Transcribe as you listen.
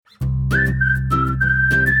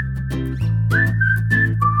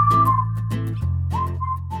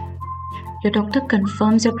Your doctor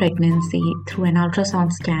confirms your pregnancy through an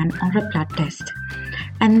ultrasound scan or a blood test.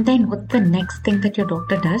 And then what's the next thing that your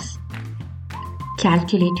doctor does?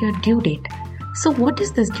 Calculate your due date. So what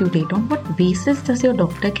is this due date? On what basis does your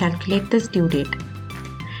doctor calculate this due date?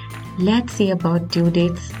 Let's see about due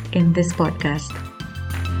dates in this podcast.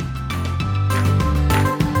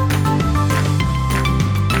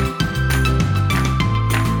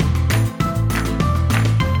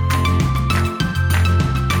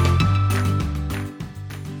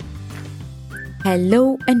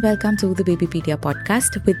 Hello and welcome to the Babypedia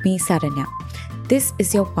podcast with me, Saranya. This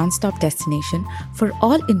is your one-stop destination for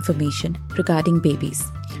all information regarding babies,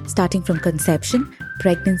 starting from conception,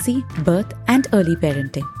 pregnancy, birth, and early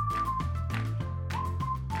parenting.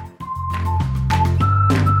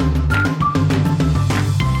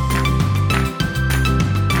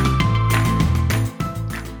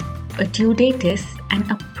 A due date is an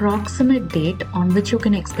approximate date on which you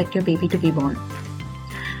can expect your baby to be born.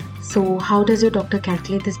 So how does your doctor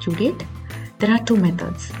calculate this due date? There are two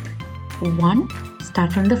methods. One,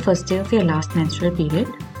 start from the first day of your last menstrual period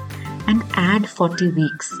and add 40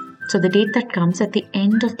 weeks. So the date that comes at the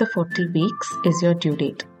end of the 40 weeks is your due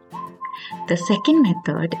date. The second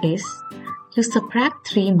method is you subtract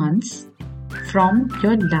 3 months from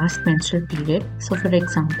your last menstrual period. So for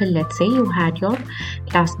example, let's say you had your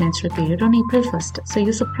last menstrual period on April 1st. So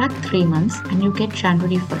you subtract 3 months and you get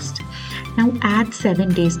January 1st. Now add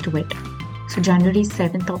 7 days to it. So January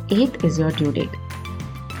 7th or 8th is your due date.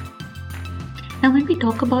 Now when we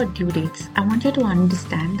talk about due dates, I want you to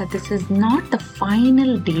understand that this is not the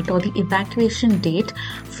final date or the evacuation date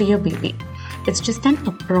for your baby. It's just an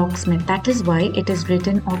approximate. That is why it is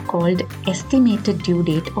written or called estimated due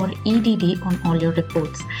date or EDD on all your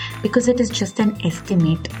reports, because it is just an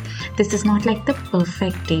estimate. This is not like the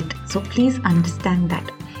perfect date. So please understand that.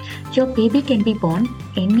 Your baby can be born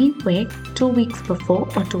anywhere 2 weeks before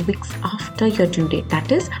or 2 weeks after your due date.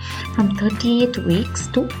 That is from 38 weeks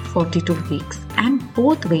to 42 weeks. And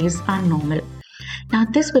both ways are normal. Now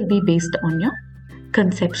this will be based on your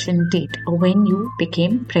conception date or when you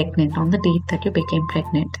became pregnant, on the date that you became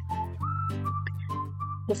pregnant.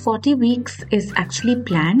 The 40 weeks is actually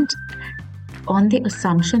planned on the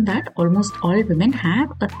assumption that almost all women have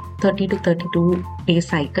a 30 to 32 day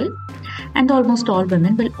cycle and almost all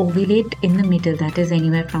women will ovulate in the middle, that is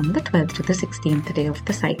anywhere from the 12th to the 16th day of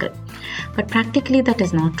the cycle. But practically that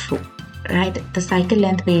is not true, right? The cycle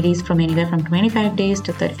length varies from anywhere from 25 days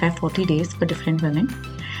to 35-40 days for different women.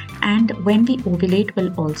 And when we ovulate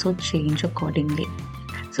will also change accordingly.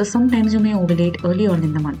 So sometimes you may ovulate early on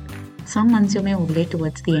in the month. Some months you may ovulate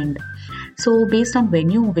towards the end. So based on when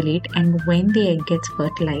you ovulate and when the egg gets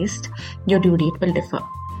fertilized, your due date will differ.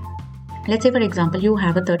 Let's say for example, you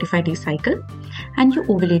have a 35-day cycle and you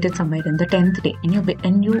ovulated somewhere in the 10th day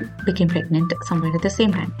and you became pregnant somewhere at the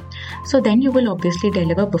same time. So then you will obviously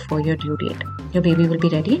deliver before your due date. Your baby will be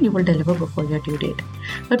ready and you will deliver before your due date.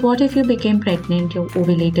 But what if you became pregnant, you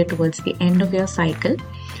ovulated towards the end of your cycle,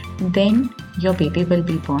 then your baby will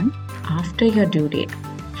be born after your due date.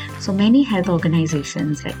 So many health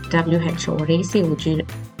organizations like WHO or ACOG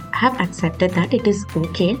have accepted that it is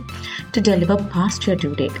okay to deliver past your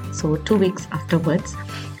due date, so 2 weeks afterwards,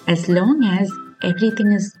 as long as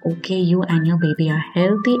everything is okay, you and your baby are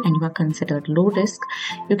healthy and you are considered low risk,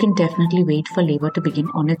 you can definitely wait for labor to begin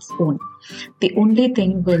on its own. The only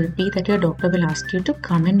thing will be that your doctor will ask you to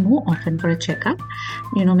come in more often for a checkup,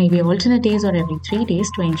 maybe alternate days or every 3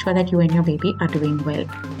 days to ensure that you and your baby are doing well.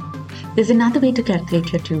 There's another way to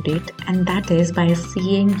calculate your due date, and that is by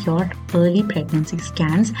seeing your early pregnancy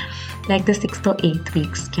scans like the 6th or 8th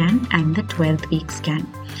week scan and the 12th week scan.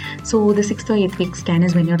 So the 6th or 8th week scan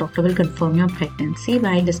is when your doctor will confirm your pregnancy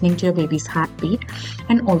by listening to your baby's heartbeat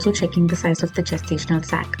and also checking the size of the gestational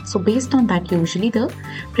sac. So based on that, usually the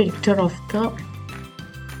predictor of the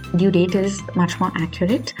due date is much more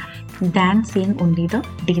accurate than seeing only the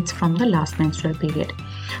dates from the last menstrual period.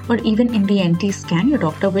 Or even in the NT scan, your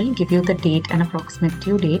doctor will give you the date and approximate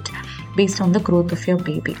due date based on the growth of your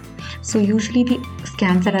baby. So usually the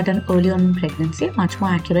scans that are done early on in pregnancy are much more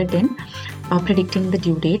accurate in predicting the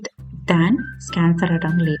due date than scans that are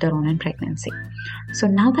done later on in pregnancy. So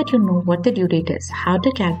now that you know what the due date is, how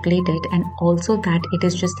to calculate it, and also that it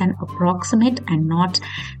is just an approximate and not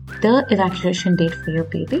the evacuation date for your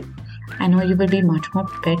baby, I know you will be much more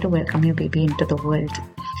prepared to welcome your baby into the world.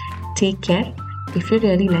 Take care. If you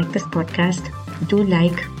really like this podcast, do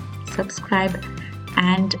like, subscribe,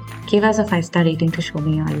 and give us a 5-star rating to show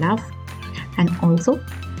me your love. And also,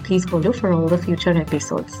 please follow for all the future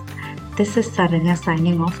episodes. This is Saranya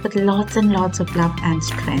signing off with lots and lots of love and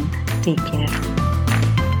strength. Take care.